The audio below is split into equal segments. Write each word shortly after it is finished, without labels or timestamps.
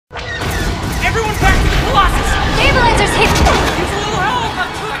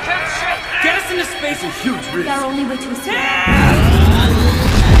That's a huge risk. Our only way to escape.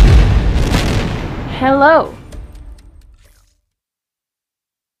 Hello.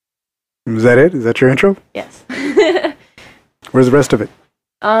 Is that it? Is that your intro? Yes. Where's the rest of it?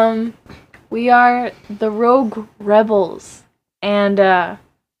 We are the Rogue Rebels, and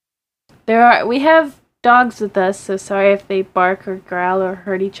we have dogs with us, so sorry if they bark or growl or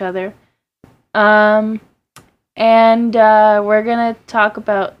hurt each other. And we're gonna talk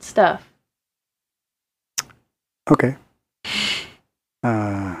about stuff. Okay.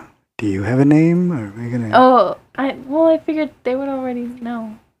 Do you have a name? Or are we gonna... Oh, I figured they would already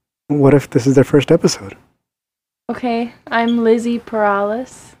know. What if this is their first episode? Okay, I'm Lizzie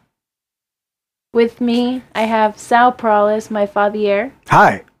Perales. With me, I have Sal Perales, my father,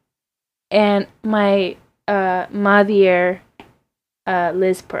 Hi. and my mother,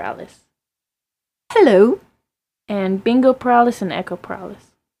 Liz Perales. Hello. And Bingo Perales and Echo Perales.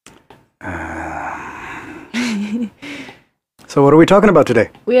 So what are we talking about today?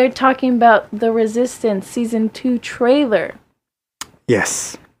 We are talking about The Resistance Season 2 trailer.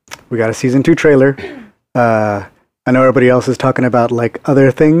 Yes. We got a Season 2 trailer. I know everybody else is talking about, like,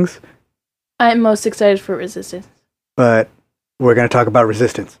 other things. I'm most excited for Resistance. But we're going to talk about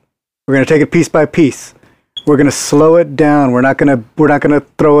Resistance. We're going to take it piece by piece. We're going to slow it down. We're not going to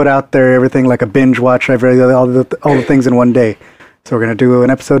throw it out there, everything like a binge watch, all the things in one day. So we're going to do an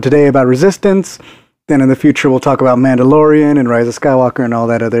episode today about Resistance. Then in the future, we'll talk about Mandalorian and Rise of Skywalker and all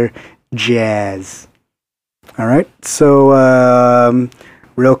that other jazz. All right. So,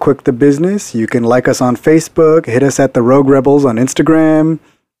 real quick, the business. You can like us on Facebook. Hit us at The Rogue Rebels on Instagram.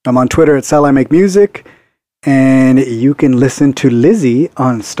 I'm on Twitter at Sal I Make Music. And you can listen to Lizzie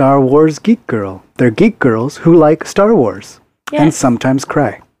on Star Wars Geek Girl. They're geek girls who like Star Wars. Yes. And sometimes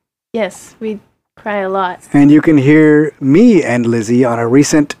cry. Yes, we cry a lot. And you can hear me and Lizzie on a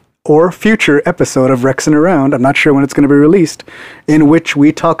recent or future episode of Rexing Around, I'm not sure when it's going to be released, in which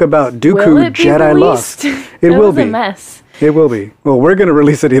we talk about Dooku Will it be Jedi released? Lost. It will be. A mess. It will be. Well, we're going to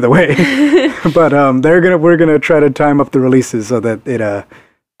release it either way. But we're going to try to time up the releases so that it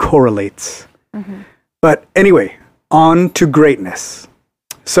correlates. Mm-hmm. But anyway, on to greatness.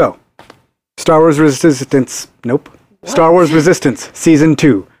 So, Star Wars Resistance, nope. What? Star Wars Resistance Season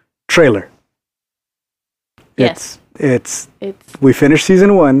 2 trailer. Yes. It's we finished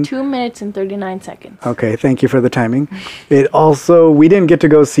Season 1. 2 minutes and 39 seconds. Okay, thank you for the timing. It also, we didn't get to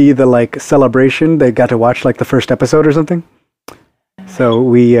go see the, like, celebration. They got to watch, like, the first episode or something. So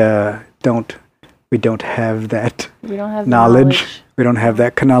we don't have that We don't have knowledge. We don't have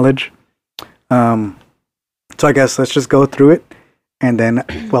that knowledge. So I guess let's just go through it, and then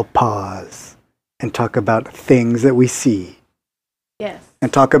we'll pause and talk about things that we see. Yes.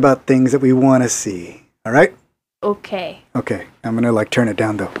 And talk about things that we want to see. All right? Okay. Okay. I'm going to, like, turn it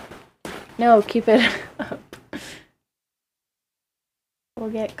down, though. No, keep it up.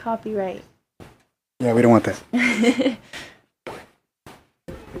 We'll get copyright. Yeah, we don't want that.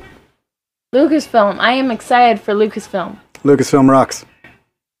 Lucasfilm. I am excited for Lucasfilm. Lucasfilm rocks.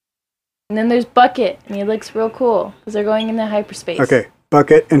 And then there's Bucket, and he looks real cool because they're going into hyperspace. Okay.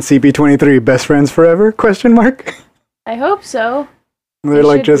 Bucket and CP23, best friends forever? Question mark. I hope so. They're They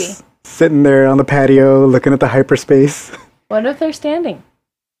like should just sitting there on the patio looking at the hyperspace. What if they're standing?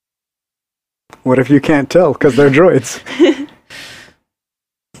 What if you can't tell because they're droids?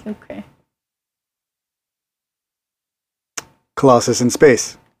 Okay. Colossus in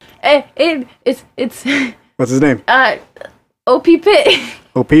space. It's What's his name? OP Pit.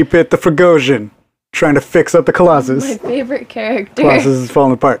 OP Pit the Fragosian. Trying to fix up the Colossus. My favorite character. Colossus is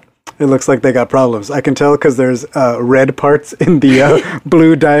falling apart. It looks like they got problems. I can tell because there's red parts in the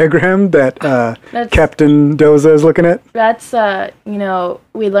blue diagram that Captain Doza is looking at. That's,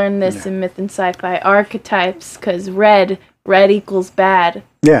 we learned this in myth and sci-fi archetypes because red equals bad.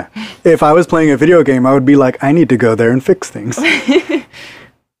 Yeah. If I was playing a video game, I would be like, I need to go there and fix things.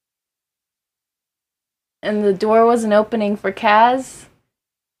 And the door wasn't opening for Kaz.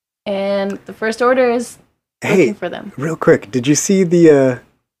 And the First Order is looking for them. Real quick, did you see the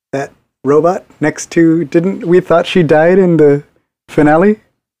that robot next to... we thought she died in the finale?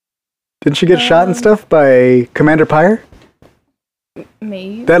 Didn't she get shot and stuff by Commander Pyre?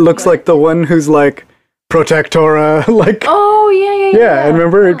 Maybe. That looks like the one who's like, Protectora, like... Oh, yeah. Yeah, and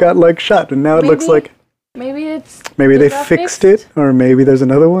remember it got like shot, and now it looks like... Maybe it's... Maybe they fixed it, or maybe there's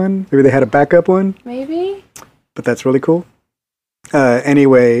another one. Maybe they had a backup one. Maybe. But that's really cool.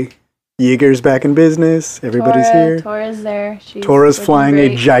 Anyway, Yeager's back in business. Everybody's here. Tora's there. Tora's flying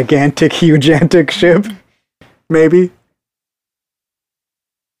a gigantic, hugeantic ship. Maybe.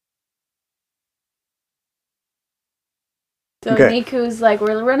 So okay. Niku's like,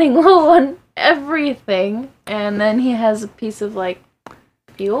 we're running low on everything, and then he has a piece of like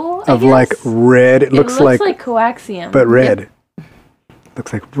fuel I Of guess? like red. It looks like coaxium, but red.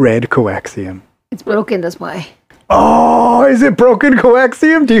 Looks like red coaxium. It's broken, that's why. Oh, is it broken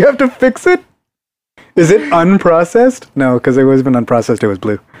coaxium? Do you have to fix it? Is it unprocessed? No, because it wasn't unprocessed. It was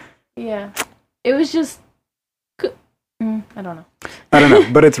blue. Yeah, it was just. I don't know. I don't know,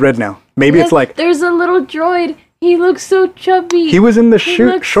 but it's red now. Maybe it's like there's a little droid. He looks so chubby. he was in the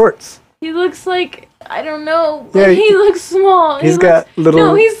looks- shorts. He looks like I don't know. Yeah, Like, he looks small. He's He got looks, little.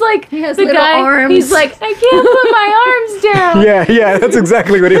 No, he's like He has the little guy. arms. He's like I can't put my arms down. Yeah, that's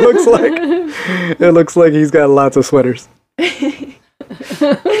exactly what he looks like. It looks like he's got lots of sweaters.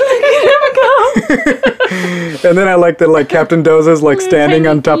 And then I like that, like Captain Doza's like standing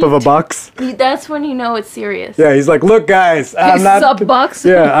on top of a box. That's when you know it's serious. Yeah, he's like, "Look, guys, I'm not. Sub box.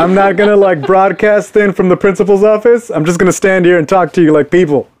 Yeah, I'm not gonna like broadcast in from the principal's office. I'm just gonna stand here and talk to you like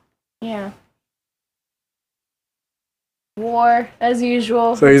people." Yeah. War as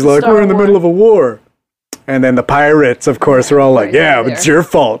usual. So he's like, "We're in the middle of a war," and then the pirates, of course, are all like, "Yeah, it's your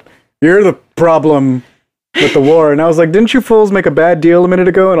fault. You're the problem with the war." And I was like, "Didn't you fools make a bad deal a minute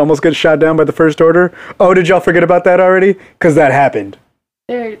ago and almost get shot down by the First Order? Oh, did y'all forget about that already? Because that happened."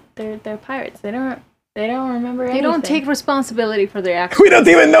 They're pirates. They don't remember They anything. don't take responsibility for their actions. We don't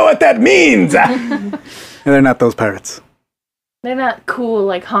even know what that means. And they're not those pirates. They're not cool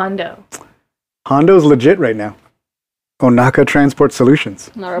like Hondo. Hondo's legit right now. Onaka Transport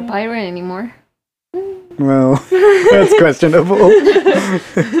Solutions. Not a pirate anymore. Well, that's questionable.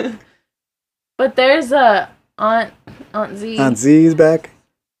 But there's a Aunt Z. Aunt Z's back.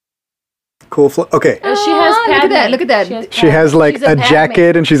 Cool. Okay. She has Oh, look at Padme. that, look at that. She has like She's a a Padme.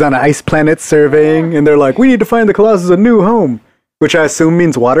 jacket and she's on an ice planet surveying, and they're like, "We need to find the Colossus a new home," which I assume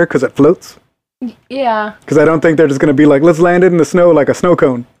means water because it floats. Yeah. Because I don't think they're just gonna be like, "Let's land it in the snow like a snow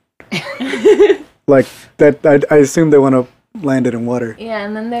cone." Like that. I assume they want to land it in water. Yeah,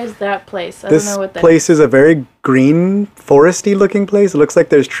 and then there's that place. I This don't know what that place is a very green, foresty looking place. It looks like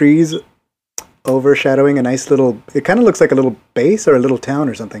there's trees overshadowing a nice little. It kind of looks like a little base or a little town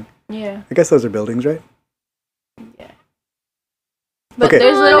or something. Yeah. I guess those are buildings, right? But Okay.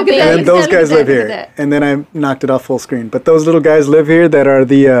 there's little look at And that, then babies. those look at guys that, live look at here. that. And then I knocked it off full screen. But those little guys live here that are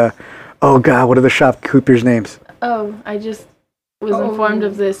the, oh God, what are the shopkeepers' names? Oh, I just was informed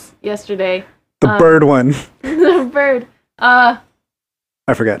of this yesterday. The bird one. The bird. I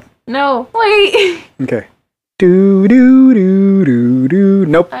forgot. No. Wait. Okay. Do, do, do, do, do.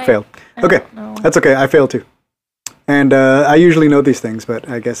 Nope, failed. Okay, No. that's okay. I failed too. And I usually know these things, but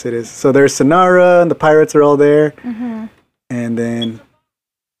I guess it is. So there's Sonara, and the pirates are all there. Mm-hmm. And then,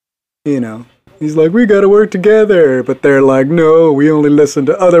 you know, he's like, "We gotta work together." But they're like, "No, we only listen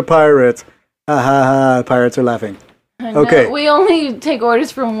to other pirates." Ha ha ha, pirates are laughing. Okay. We only take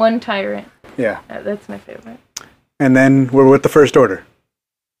orders from one tyrant. Yeah. That's my favorite. And then we're with the First Order.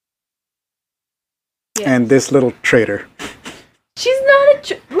 Yeah. And this little traitor. She's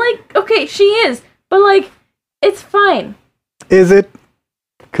not okay, she is, but like, it's fine. Is it?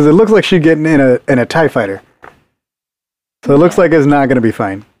 Because it looks like she's getting in a TIE fighter. So it looks like it's not going to be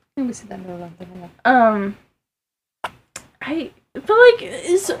fine.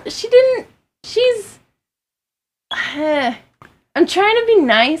 She's, I'm trying to be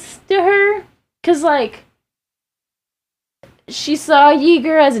nice to her, because, like, she saw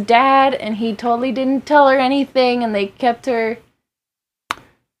Yeager as a dad, and he totally didn't tell her anything, and they kept her.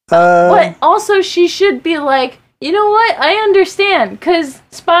 But also, she should be like, you know what? I understand, because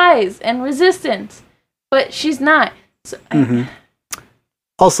spies and resistance. But she's not. So,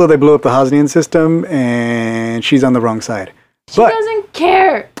 Also, they blew up the Hosnian system, and she's on the wrong side. she doesn't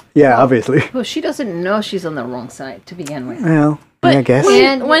care. Yeah, obviously. Well, she doesn't know she's on the wrong side to begin with. Well, But I guess.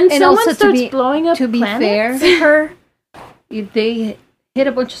 when someone also starts blowing up to be fair planets, to her, they hid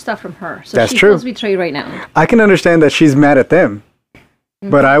a bunch of stuff from her, so That's she true. feels betrayed right now. I can understand that she's mad at them.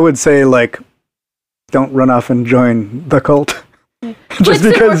 But I would say, like, don't run off and join the cult. Just Flix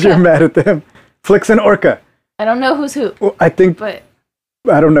and because you're Orca. mad at them. Flix and Orca. I don't know who's who, Well, I think, but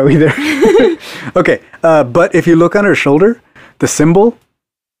I don't know either. Okay, but if you look on her shoulder, the symbol,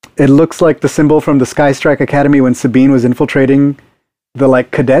 it looks like the symbol from the Sky Strike Academy when Sabine was infiltrating the, like,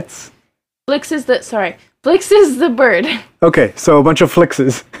 cadets. Flix is the bird. Okay, so a bunch of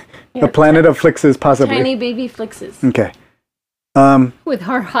Flixes. Yeah, A planet of Flixes, possibly. tiny baby Flixes. Okay. With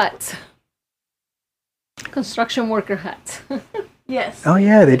her hut. Construction worker hut. Yes. Oh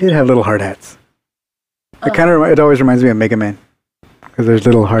yeah, they did have little hard hats. It always reminds me of Mega Man. Because there's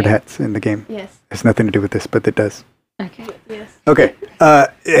little hard hats in the game. Yes. It's nothing to do with this, but it does. Okay. Yes. Okay.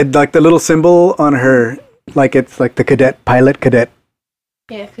 Like the little symbol on her, like it's like the pilot cadet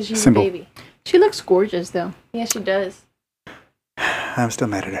Yeah, because she's symbol. a baby. She looks gorgeous, though. Yeah, she does. I'm still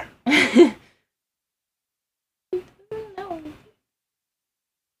mad at her. No.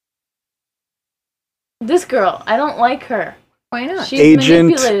 This girl, I don't like her. Why not? She's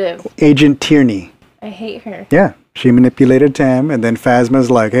manipulative. Agent Tierney. I hate her. Yeah, she manipulated Tam, and then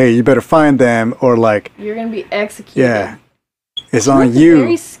Phasma's like, "Hey, you better find them, or like, You're gonna be executed. yeah, it's She on looks you."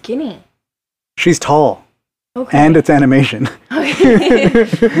 Very skinny. She's tall, Okay. and it's animation. Okay.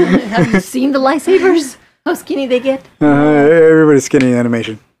 Have you seen the lightsabers? How skinny they get? Everybody's skinny in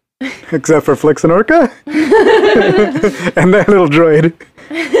animation, except for Flix and Orca, and that little droid,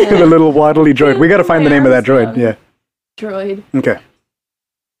 the little waddly droid. We got to find the name of that droid. Yeah. Droid. Okay.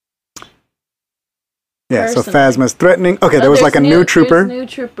 Yeah, so Person. Phasma's threatening. Okay, there was there's like a new trooper. There's a new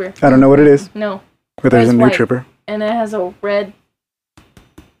trooper. I don't know what it is, No. but there's a It's new white. trooper. And it has a red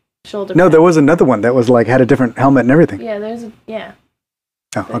shoulder No, pad. there was another one that was like had a different helmet and everything. Yeah, there's a... Yeah.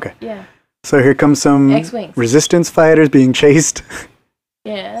 Oh, okay. Yeah. So here comes some X-Wings. resistance fighters being chased.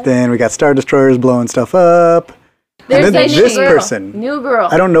 Yeah. Then we got Star Destroyers blowing stuff up. There's and then a new this girl. person. New girl.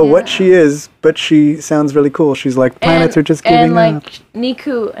 I don't know what Yeah. she is, but she sounds really cool. She's like, planets are just giving and like up.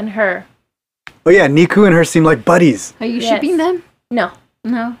 Niku and her. Oh yeah, Niku and her seem like buddies. Are you Yes. shipping them? No.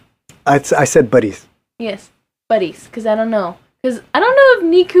 No. I said buddies. Yes. Buddies. Because I don't know. Because I don't know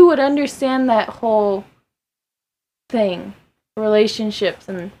if Niku would understand that whole thing. Relationships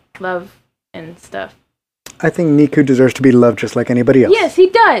and love and stuff. I think Niku deserves to be loved just like anybody else. Yes, he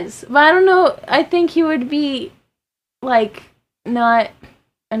does. But I don't know. I think he would be like not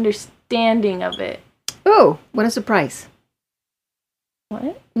understanding of it. Oh, what a surprise.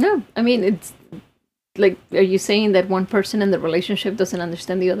 What? No, I mean, it's like, are you saying that one person in the relationship doesn't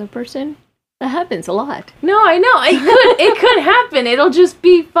understand the other person? That happens a lot. No, I know. It could happen. It'll just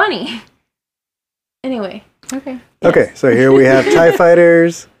be funny. Anyway. Okay. Okay, so here we have TIE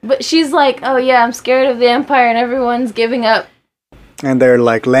fighters, But she's like, oh yeah, I'm scared of the Empire and everyone's giving up. and they're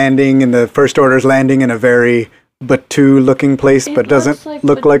like landing, and the First Order's landing in a very Batu looking place, but doesn't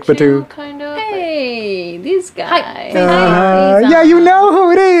look like Batu. Kind of. Hey, this guy. Hi. Yeah, you know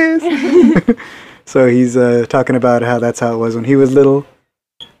who it is. So he's talking about how that's how it was when he was little.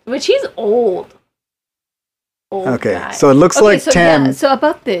 But she's old. Old Okay, guy. so it looks Okay, like so Tam. yeah, so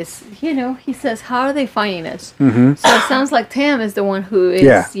about this, he says, how are they finding us? Mhm. So it sounds like Tam is the one who is,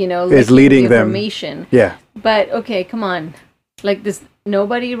 Yeah, is leading the them. information. Yeah. But okay, come on. Like this,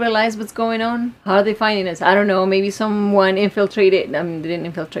 nobody realized what's going on. How are they finding us? I don't know. Maybe someone infiltrated. Didn't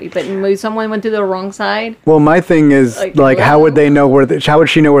infiltrate, but maybe someone went to the wrong side. Well, my thing is Like, how would they know how would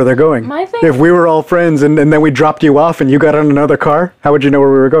she know where they're going? My thing- If we were all friends and then we dropped you off and you got on another car, how would you know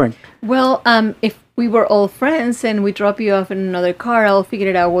where we were going? Well, if we were all friends and we drop you off in another car, I'll figure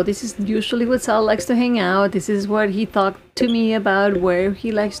it out. Well, this is usually what Sal likes to hang out. This is what he talked to me about where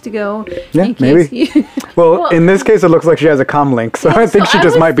he likes to go. Yeah, in maybe. case he- Well, Well- in this case, it looks like she has a comm link, so I think So she I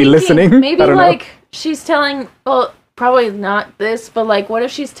just was might be thinking listening. Maybe I don't like know. she's telling, well, probably not this, but like, what if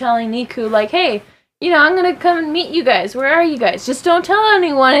she's telling Niku, like, hey, I'm gonna come and meet you guys. Where are you guys? Just don't tell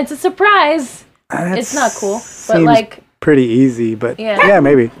anyone. It's a surprise. It's not cool, but Seems like, pretty easy, but Yeah. yeah,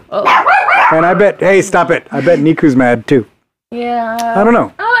 maybe. oh, And I bet, hey, stop it. I bet Niku's mad too. yeah. I don't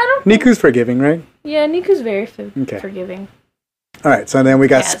know. Oh, I don't. Niku's forgiving, right? Yeah, Niku's very Okay. forgiving. All right, so then we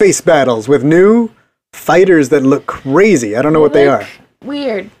got Yes. space battles with new fighters that look crazy. I don't know what they are.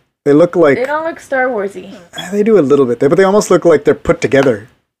 Weird. They look like They don't look Star Warsy. they do a little bit, but they almost look like they're put together.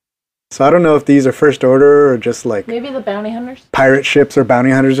 So I don't know if these are First Order or just like Maybe the bounty hunters. pirate ships or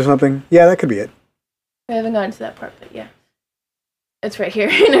bounty hunters or something. Yeah, that could be it. We haven't gotten to that part, but yeah, it's right here.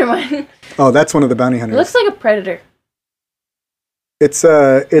 Never mind. Oh, that's one of the bounty It hunters. looks like a predator. It's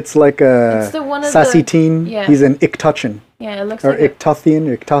like a It's the one of sassy the- teen. yeah. He's an Iktotchin Yeah, it looks or like a,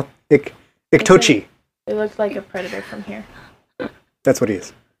 Iktothian, Iktochi. it looks like a predator from here. That's what he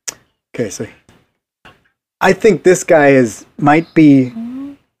is. Okay, so I think this guy might be.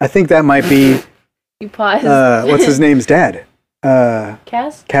 I think that might be You pause. what's his name's dad.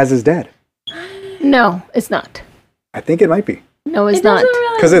 Kaz? Kaz's dad. No, it's not. I think it might be. No, it's It not. doesn't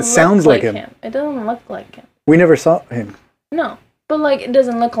really 'Cause it look sounds like him. It doesn't look like him. We never saw him. No, but like it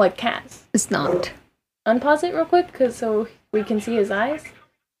doesn't look like Kaz. It's not. Unpause it real quick, so we can see his eyes.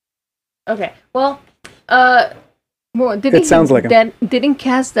 Okay. Well, Well, didn't It sounds like him. Didn't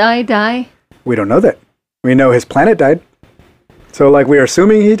Cass die? We don't know that. We know his planet died. So like we're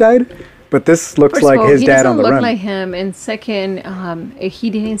assuming he died, but this looks First like of all, his he dad doesn't on the look run. like him, and second, he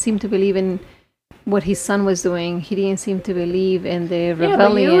didn't seem to believe in what his son was doing. He didn't seem to believe in the yeah, but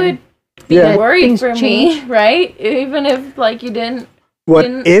rebellion. you would be Yeah. worried Things for me, change. right? Even if like you didn't. What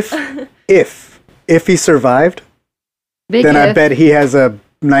if he survived? Big Then I if. bet he has a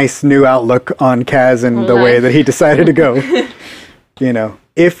nice new outlook on Kaz and the way Life. that he decided to go. You know,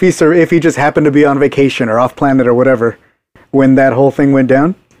 if he just happened to be on vacation or off planet or whatever when that whole thing went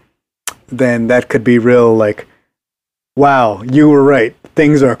down, then that could be real like, wow, you were right.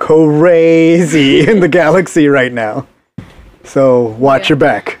 Things are crazy in the galaxy right now. So watch your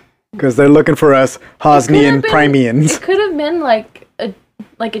back, because they're looking for us Hosnian Primians. It could have been like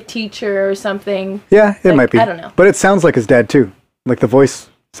a teacher or something. Yeah, it Like, might be. I don't know. But it sounds like his dad too. Like the voice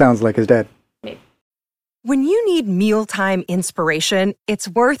sounds like his dad. When you need mealtime inspiration, it's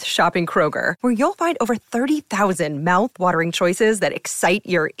worth shopping Kroger, where you'll find over 30,000 mouth-watering choices that excite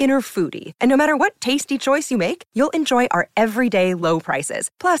your inner foodie. And no matter what tasty choice you make, you'll enjoy our everyday low prices,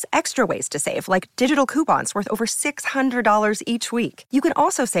 plus extra ways to save, like digital coupons worth over $600 each week. You can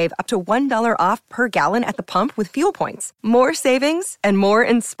also save up to $1 off per gallon at the pump with fuel points. More savings and more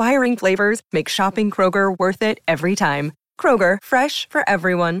inspiring flavors make shopping Kroger worth it every time. Kroger, fresh for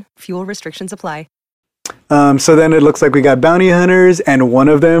everyone. Fuel restrictions apply. So then it looks like we got bounty hunters, and one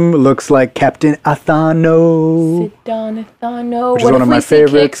of them looks like Captain Athano. Sit down, Athano. Which is What one if of my we see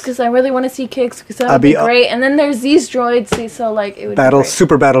favorites. Kix? Because I really want to see Kix, because that I'll would be be- great. And then there's these droids, so like it would be great.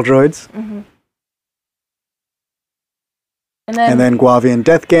 Super battle droids. And then Guavian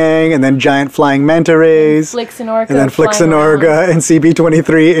Death Gang, and then giant flying manta rays. Flix and Orca. And then Flix and flying around. Orga and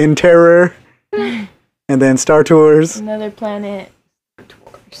CB23 in Terror. And then Star Tours. Another planet.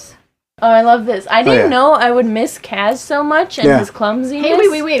 Tours. Oh, I love this. I didn't yeah. know I would miss Kaz so much and Yeah. his clumsiness.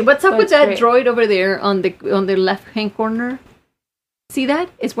 Hey, wait. What's up So with it's that great. droid over there on the left hand corner? See that?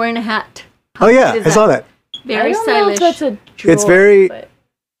 It's wearing a hat. Oh yeah, cute I is saw that? that. Very I don't know if stylish. that's a droid, It's very- but-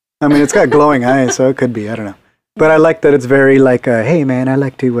 I mean, it's got glowing eyes, so it could be. I don't know. But I like that it's very like, hey man, I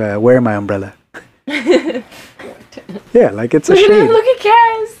like to wear my umbrella. Yeah, like it's a Look at him, shade. look at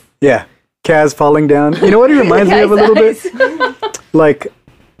Kaz. Yeah, Kaz falling down. You know what he reminds me of a little bit? Like,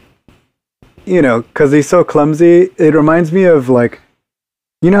 you know, because he's so clumsy, it reminds me of like,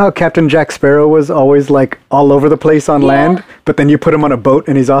 you know how Captain Jack Sparrow was always like all over the place on land, but then you put him on a boat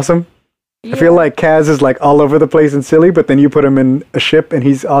and he's awesome? I feel like Kaz is like all over the place and silly, but then you put him in a ship and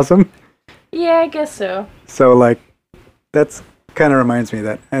he's awesome. Yeah, I guess so. So like, that's kind of reminds me of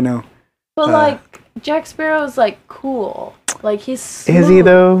that. I know. But like, Jack Sparrow's like cool. Like he's smooth. Is he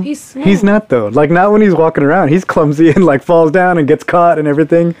though? He's smooth. He's not though. Like not when he's walking around. He's clumsy and like falls down and gets caught and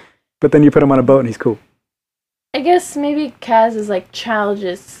everything. But then you put him on a boat and he's cool. I guess maybe Kaz is like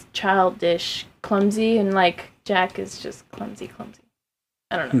childish, clumsy, and like Jack is just clumsy.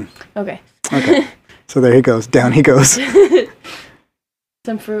 I don't know. Okay. Okay. So there he goes. Down he goes.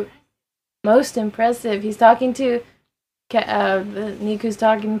 Some fruit. Most impressive. He's talking to Niku's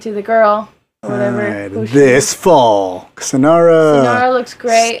talking to the girl or whatever. Alright, who she this is. fall. Sonara. Sonara looks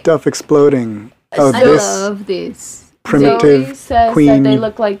great. Stuff exploding. Oh, I this love this. primitive Zoe says queen. that they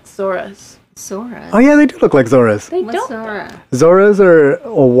look like Zoras. Zora. Oh yeah, they do look like Zoras. They What's don't. Zora? Zoras are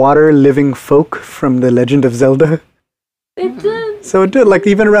a water living folk from the Legend of Zelda. They did. So it did, like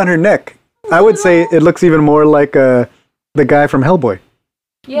even around her neck. I would say it looks even more like the guy from Hellboy.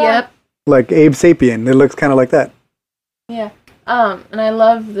 Yeah. Yep. Like Abe Sapien. It looks kind of like that. Yeah. And I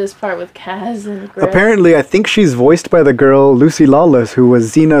love this part with Kaz and Griff. Apparently, I think she's voiced by the girl Lucy Lawless, who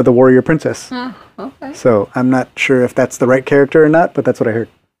was Xena the Warrior Princess. Oh, okay. So I'm not sure if that's the right character or not, but that's what I heard.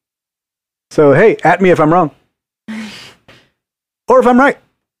 So hey, at me if I'm wrong. Or if I'm right.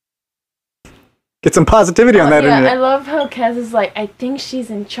 Get some positivity on that yeah, I internet. love how Kaz is like, I think she's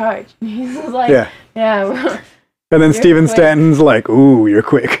in charge. He's like, Yeah. yeah. And then You're Steven quick. Stanton's like, ooh, you're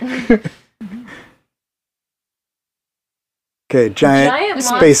quick. Okay, giant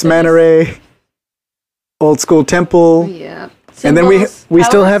space monsters. manta ray. Old school temple. Yeah. And then we Symbols,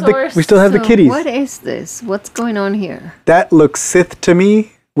 still power have source. the So kitties. what is this? What's going on here? That looks Sith to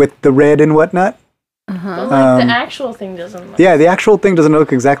me with the red and whatnot. But Uh-huh. like the actual thing doesn't look. Yeah, the actual thing doesn't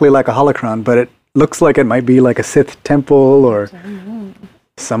look exactly like a holocron, but it looks like it might be like a Sith temple or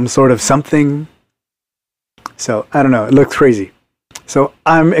some sort of something. So, I don't know. It looks crazy. So,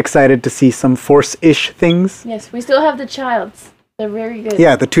 I'm excited to see some Force-ish things. Yes, we still have the childs. They're very good.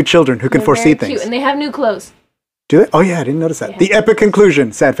 Yeah, the two children who can They're foresee very cute, things. and they have new clothes. Do they? Oh, yeah, I didn't notice that. Yeah. The epic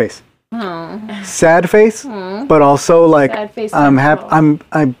conclusion. Sad face. Oh. Sad face, but also like Sad face I'm times happy.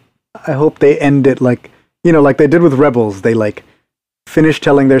 12. I hope they end it like, you know, like they did with Rebels. They like finished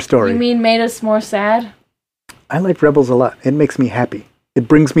telling their story. You mean made us more sad? I like Rebels a lot. It makes me happy. It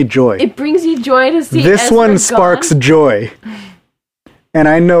brings me joy. It brings you joy to see This Ezra one gone. sparks joy. And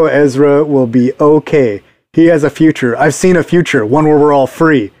I know Ezra will be okay. He has a future. I've seen a future, one where we're all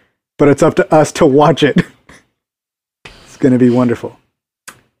free. But it's up to us to watch it. It's going to be wonderful.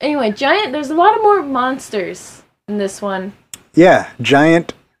 Anyway, there's a lot of more monsters in this one. Yeah,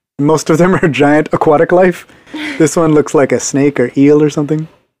 giant. Most of them are giant aquatic life. This one looks like a snake or eel or something.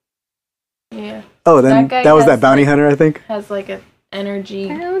 Yeah. Oh, then That guy that was has, that bounty like- hunter, I think. Has like a energy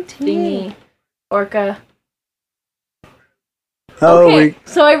Bounty. thingy. Orca. Oh, Okay,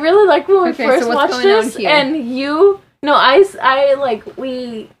 so I really like when we Okay, first so what's watched going on this, here? and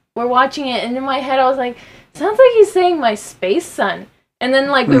we were watching it, and in my head I was like, sounds like he's saying my space son. And then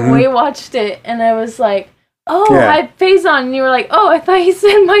like we watched it, and I was like, oh, Yeah. hi Phazon, and you were like, oh, I thought he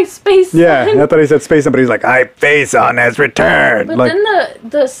said my space yeah, son. I thought he said space, but he's like, I Phazon has returned. But Like, then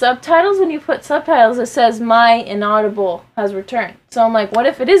the subtitles, when you put subtitles, it says my inaudible has returned. So I'm like, what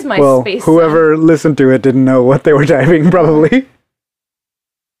if it is my well, space son? whoever listened to it didn't know what they were typing, probably.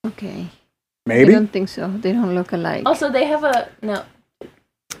 Okay. I Maybe. don't think so. They don't look alike. Also, they have no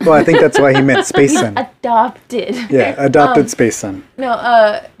Well, I think that's why he meant space son. adopted. Yeah, adopted Um, space son.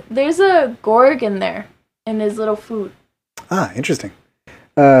 No, there's a Gorg in there in his little food. Ah, interesting.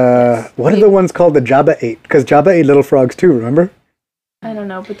 What are the ones called the Jabba ate? Because Jabba ate little frogs too, remember? I don't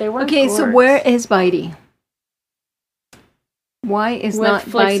know, but they weren't. Okay, so Gorgs. where is Bitey? Why is With not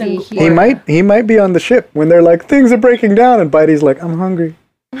Flix and Bitey Glor. here? He might be on the ship when they're like, things are breaking down, and Bitey's like, I'm hungry.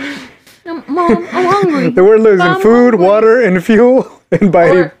 Mom, I'm hungry. They were losing I'm food, hungry. water, and fuel. And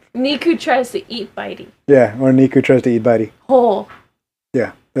Bitey, Or Niku tries to eat Bitey yeah, or Niku tries to eat Bitey. whole.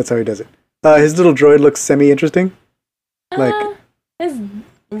 Yeah, that's how he does it. His little droid looks semi-interesting. Like, His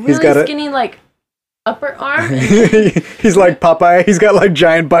really got a- skinny like upper arm. And he's like Popeye. He's got like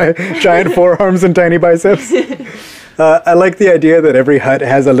giant forearms and tiny biceps. I like the idea that every hut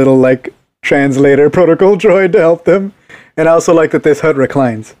has a little like translator protocol droid to help them, and I also like that this hut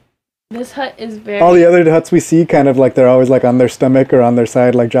reclines. this hut is very. All the other huts we see kind of like they're always like on their stomach or on their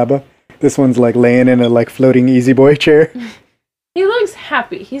side like Jabba. This one's like laying in a like floating easy boy chair. He looks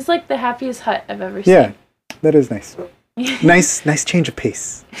happy. He's like the happiest hut I've ever Yeah, seen. that is nice. Nice change of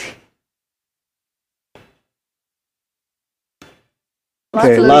pace.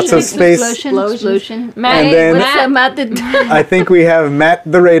 Okay, lots of space. Explosion. Matt, And then- Matt did. I think we have Matt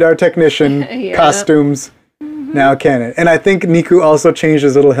the radar technician Yeah. costumes now canon. And I think Niku also changed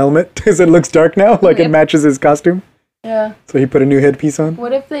his little helmet because it looks dark now, like it Yep. matches his costume. Yeah. So he put a new headpiece on.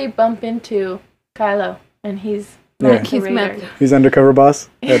 What if they bump into Kylo and he's Yeah. Matt the He's Raider? Matt. He's undercover boss.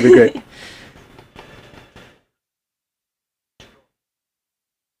 That'd be great.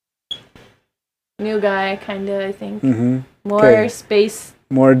 New guy, kinda. I think hmm more okay. space.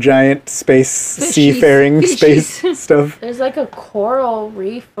 More giant space seafaring Fishies. space stuff. There's like a coral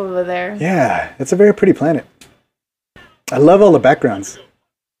reef over there. Yeah, it's a very pretty planet. I love all the backgrounds.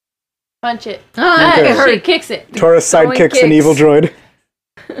 Punch it. Ah, Okay. it hurt. She kicks it. Taurus Throwing sidekicks an kicks. evil droid.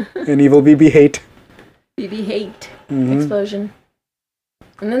 An evil BB hate. BB hate. Mhm. Explosion.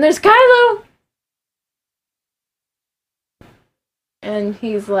 And then there's Kylo. And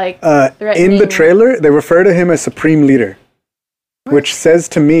he's like, In the threatening- trailer, they refer to him as Supreme Leader, which says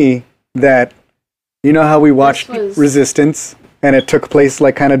to me that you know how we watched was- Resistance and it took place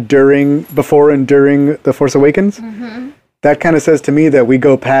like kind of before and during The Force Awakens? That kind of says to me that we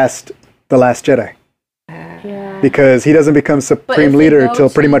go past The Last Jedi yeah. because he doesn't become Supreme they Leader go till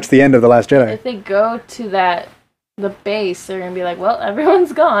pretty to- much the end of The Last Jedi. If they go to the base, they're gonna be like, well,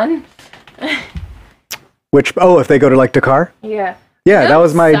 everyone's gone. Which, if they go to like Dakar? Yeah. Yeah, that That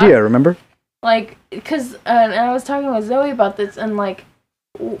was my sucks. idea, remember? Like, because and I was talking with Zoe about this, and like,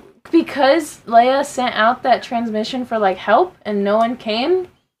 because Leia sent out that transmission for like help and no one came,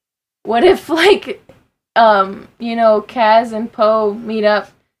 what if like, Kaz and Poe meet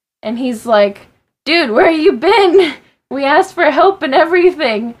up and he's like, dude, where you been? We asked for help and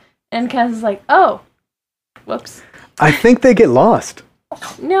everything. And Kaz is like, oh, whoops. I think they get lost.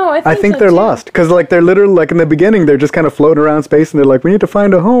 No, I think so, they're too. lost because like they're literally like in the beginning they're just kind of floating around space and they're like we need to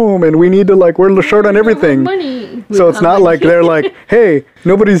find a home and we need to like we're short on everything. Money. So it's not like they're like hey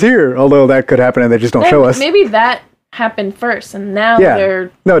nobody's here, although that could happen and they just don't show us. Maybe that happened first, and now Yeah,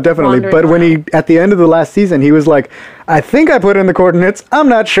 they're no, definitely. wandering But when around. he at the end of the last season he was like I think I put in the coordinates. I'm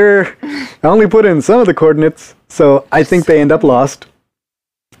not sure. I only put in some of the coordinates, so I think they end up lost.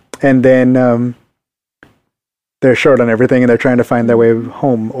 And then they're short on everything and they're trying to find their way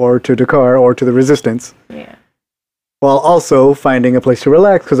home or to Dakar or to the Resistance. yeah. While also finding a place to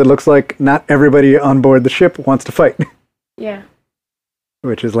relax because it looks like not everybody on board the ship wants to fight, Yeah.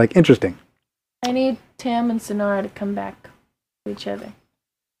 which is like interesting. I need Tam and Sonara to come back to each other.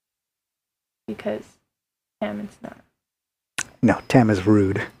 Because Tam and Sonara. No, Tam is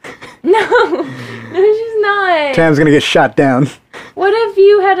rude. No, she's not. Tam's gonna get shot down. What if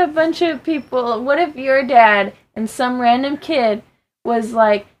you had a bunch of people? What if your dad and some random kid was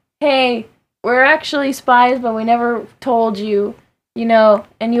like, hey, we're actually spies, but we never told you, you know,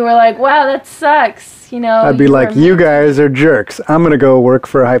 and you were like, wow, that sucks, you know. I'd be you like, were you meant to guys are jerks. I'm going to go work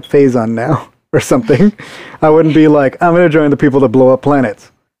for Hype Phazon now or something. I wouldn't be like, I'm going to join the people that blow up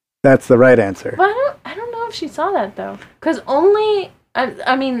planets. That's the right answer. But I don't know if she saw that though, because only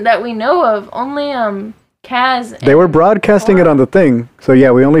I mean that we know of only Kaz. They were broadcasting it on the thing, so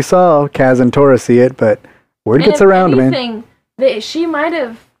yeah, we only saw Kaz and Tora see it, but word gets around, man. She might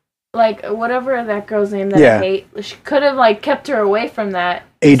have like whatever that girl's name that Yeah. I hate. She could have like kept her away from that.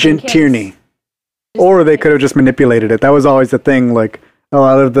 just in Agent case. Tierney. Just Or in they case. could have just manipulated it. That was always the thing. Like a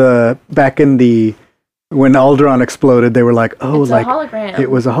lot of the back in the when Alderaan exploded, they were like, "Oh, It's like a hologram.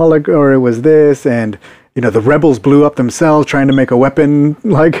 it was a hologram, or it was this," and you know the rebels blew up themselves trying to make a weapon.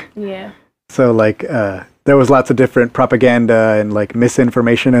 Like Yeah. so, like there was lots of different propaganda and like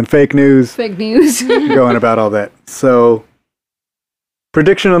misinformation and fake news Fake news. going about all that. So,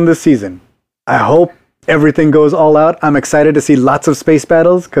 prediction on this season. I hope everything goes all out. I'm excited to see lots of space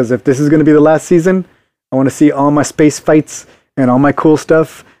battles because if this is going to be the last season, I want to see all my space fights and all my cool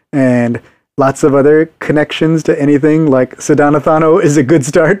stuff and lots of other connections to anything. Like Sedana Thano is a good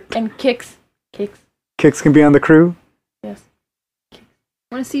start. And kicks. Kix can be on the crew. Yes. I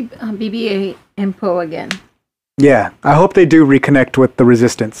want to see BB-8 and Poe again. Yeah, I hope they do reconnect with the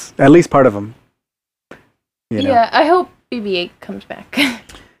Resistance. At least part of them. You know? Yeah, I hope BB-8 comes back.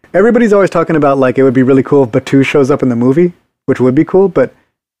 Everybody's always talking about like it would be really cool if Batu shows up in the movie, which would be cool, but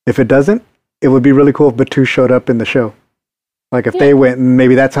if it doesn't, it would be really cool if Batu showed up in the show. Like if they went and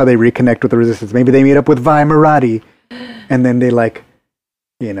maybe that's how they reconnect with the Resistance. Maybe they meet up with Vi Marati and then they like,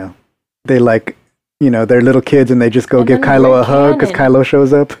 you know, they're little kids and they just go And give then Kylo they're a hug because canon. Kylo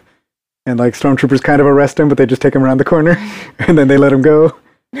shows up and like stormtroopers kind of arrest him, but they just take him around the corner and then they let him go.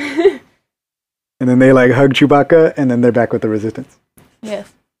 And then they like hug Chewbacca and then they're back with the Resistance.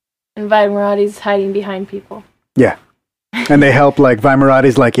 Yes. And Vi Marati's hiding behind people. Yeah. And they help, like, Vi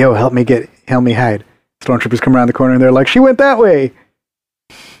Marati's like, yo, help me hide. Stormtroopers come around the corner and they're like, she went that way.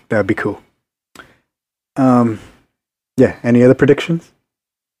 That would be cool. Yeah, any other predictions?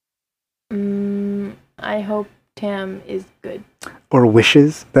 I hope Tam is good. Or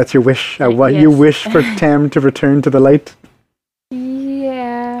wishes? That's your wish? What Yes. you wish for Tam to return to the light?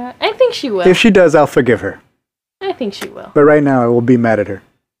 Yeah, I think she will. If she does, I'll forgive her. I think she will. But right now, I will be mad at her.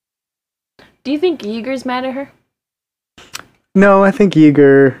 Do you think Yeager's mad at her? No, I think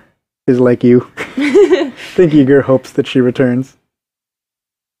Yeager is like you. I think Yeager hopes that she returns.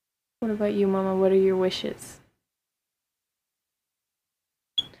 What about you, Mama? What are your wishes?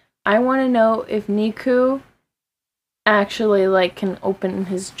 I want to know if Niku actually like can open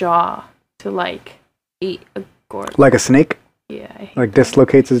his jaw to like eat a Gorg. Like a snake? Yeah, I hate Like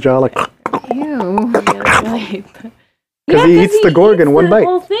dislocates his jaw? Like, Ew. that. Yeah, I really hate that. 'Cause he eats the Gorg in one bite. The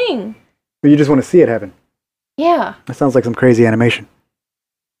whole thing. you just want to see it happen. Yeah. That sounds like some crazy animation.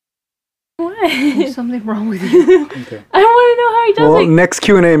 What? There's something wrong with you. Okay. I want to know how he does Well, it. next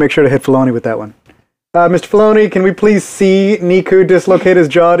Q&A, make sure to hit Filoni with that one. Mr. Filoni, can we please see Niku dislocate his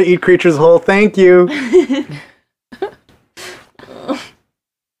jaw to eat creatures whole? Thank you.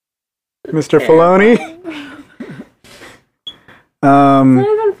 Mr. Filoni? It's not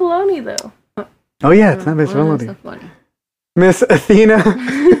even Filoni though. Oh yeah, it's not Miss Well, that's Filoni. not funny. Miss Athena?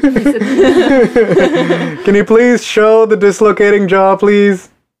 Can you please show the dislocating jaw, please?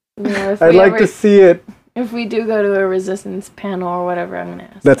 Yeah, if I'd we like ever- to see it. If we do go to a resistance panel or whatever, I'm gonna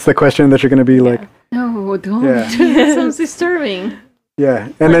ask. That's the question that you're going to be like, No, don't. Yeah. That sounds disturbing. yeah.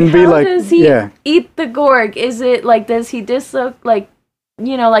 And then be how like, does he yeah. eat the Gorg? Is it like, does he like,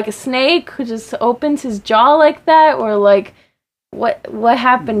 you know, like a snake who just opens his jaw like that, or like, what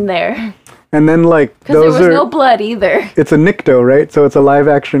happened there? And then like, Because there those was are, no blood either. it's a Nikto, right? So it's a live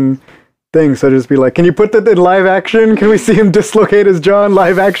action thing. So just be like, can you put that in live action? Can we see him dislocate his jaw in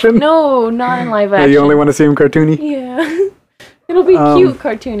live action? No, not in live Yeah, action. you only want to see him cartoony? Yeah, it'll be cute,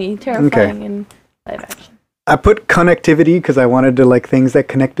 cartoony, terrifying in live action. I put connectivity because I wanted to like things that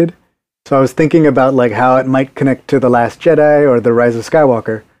connected. So I was thinking about like how it might connect to The Last Jedi or The Rise of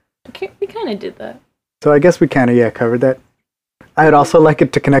Skywalker. Okay, we kind of did that. So I guess we kind of, covered that. I'd also like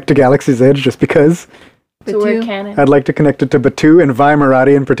it to connect to Galaxy's Edge just because. So we're Batu. canon. I'd like to connect it to Batu and Vi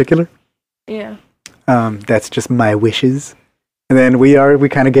Marati in particular. Yeah. That's just my wishes. And then we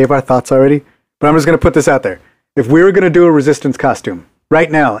kind of gave our thoughts already. But I'm just going to put this out there. If we were going to do a Resistance costume right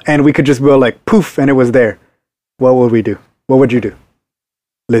now and we could just go like poof and it was there, what would we do? What would you do?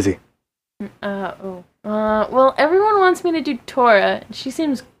 Lizzie. Well, everyone wants me to do Tora. She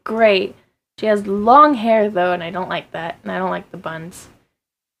seems great. She has long hair though, and I don't like that. And I don't like the buns.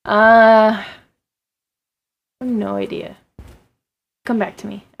 I have no idea. Come back to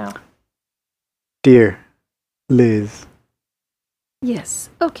me. Ow. Dear Liz. Yes.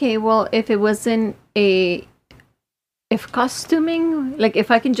 Okay, well, if it wasn't if costuming, like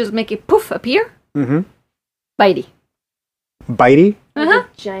if I can just make it poof appear, Mm-hmm. Bitey. Bitey? Uh-huh.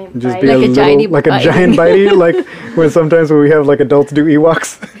 Giant Just bite. be Like a giant like a bitey. giant bitey, like when sometimes when we have like adults do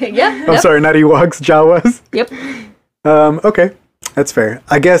Ewoks. Yeah. I'm sorry, not Ewoks, Jawas. Yep. Okay, that's fair.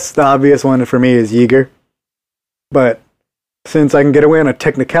 I guess the obvious one for me is Yeager. But since I can get away on a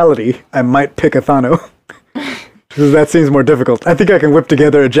technicality, I might pick a Thano. Because that seems more difficult. I think I can whip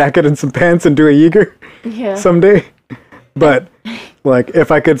together a jacket and some pants and do a Yeager Yeah. someday. But, like,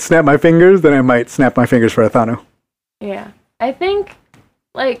 if I could snap my fingers, then I might snap my fingers for a Thano. Yeah. I think,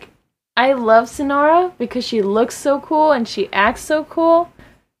 like, I love Sonora because she looks so cool and she acts so cool,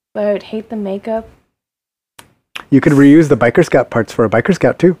 but I would hate the makeup. You could reuse the Biker Scout parts for a Biker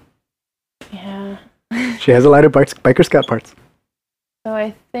Scout, too. Yeah. She has a lot of Biker Scout parts. So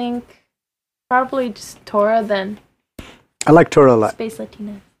I think probably just Tora, then I like Tora a lot. Space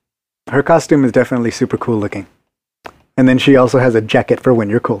Latina. Her costume is definitely super cool looking. And then she also has a jacket for when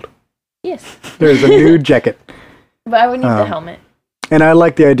you're cold. Yes. There's a new jacket. But I would need the helmet. And I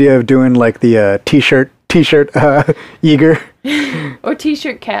like the idea of doing like the t-shirt Yeager. Or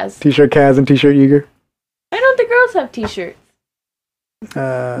T-shirt Kaz. T-shirt Kaz and t-shirt Yeager. Why don't the girls have T-shirts?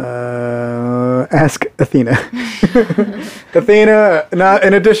 Ask Athena. Athena, now,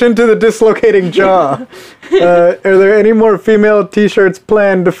 in addition to the dislocating jaw, are there any more female t-shirts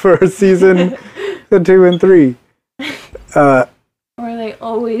planned for season 2 and 3? Or are they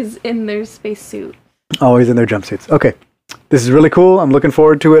always in their spacesuit? Always in their jumpsuits. Okay. This is really cool. I'm looking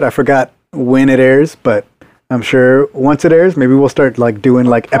forward to it. I forgot when it airs, but I'm sure once it airs, maybe we'll start like doing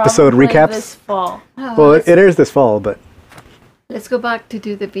like episode Probably recaps. this fall. Well, it airs this fall, but Let's go back to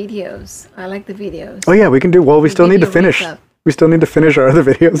do the videos. I like the videos. oh yeah, we can do. Well, we still need to Video finish. recap. We still need to finish our other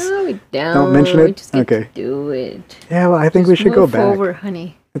videos. No, we don't. Don't mention it? We just get Okay. to do it. Yeah, well, I think we should go Move back. forward,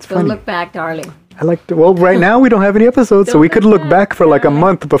 honey. It's Don't funny. look back, darling. I like to. Well, right now we don't have any episodes, so Don't we could look look back for like a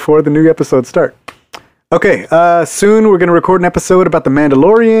month before the new episodes start. Okay, soon we're gonna record an episode about the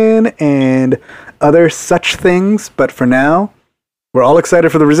Mandalorian and other such things. But for now, we're all excited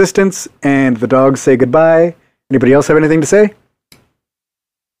for the Resistance, and the dogs say goodbye. Anybody else have anything to say?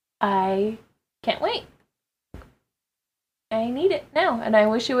 I can't wait. I need it now, and I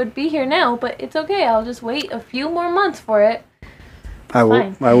wish it would be here now, but it's okay. I'll just wait a few more months for it. I will.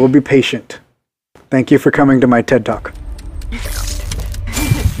 Fine. I will be patient. Thank you for coming to my TED Talk.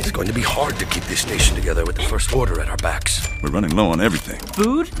 It's going to be hard to keep this nation together with the First Order at our backs. We're running low on everything.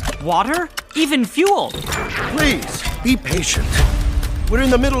 Food, water, even fuel. Please, be patient. We're in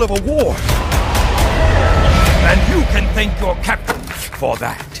the middle of a war. And you can thank your captain for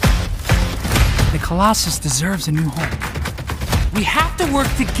that. The Colossus deserves a new home. We have to work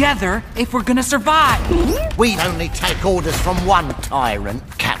together if we're gonna survive. We'd only take orders from one tyrant,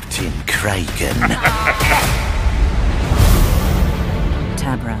 Captain Kragan.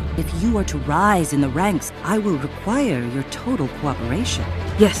 Tabra, if you are to rise in the ranks, I will require your total cooperation.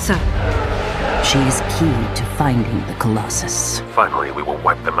 Yes, sir. She is key to finding the Colossus. Finally, we will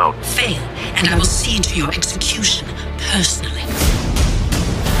wipe them out. Fail, and I will see to your execution personally.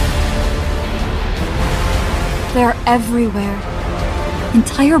 They're everywhere.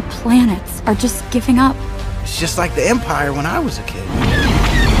 Entire planets are just giving up. It's just like the Empire when I was a kid.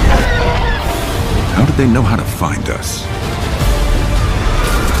 How did they know how to find us?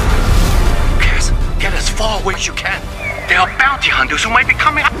 Cass, get as far away as you can. There are bounty hunters who might be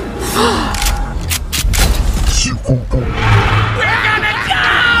coming.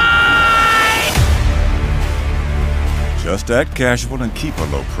 Just act casual and keep a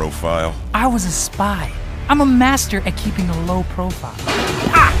low profile. I was a spy. I'm a master at keeping a low profile.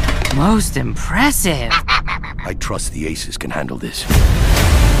 Most impressive. I trust the Aces can handle this.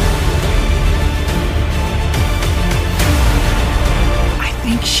 I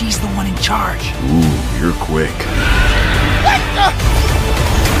think she's the one in charge. Ooh, you're quick.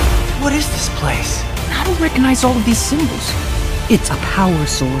 What is this place? I don't recognize all of these symbols. It's a power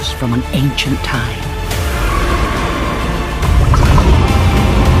source from an ancient time.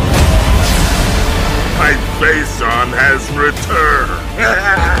 My Faison has returned.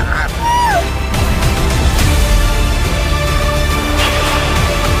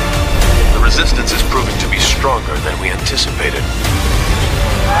 The Resistance is proving to be stronger than we anticipated.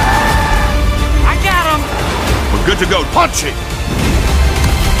 I got him! We're good to go. Punch it!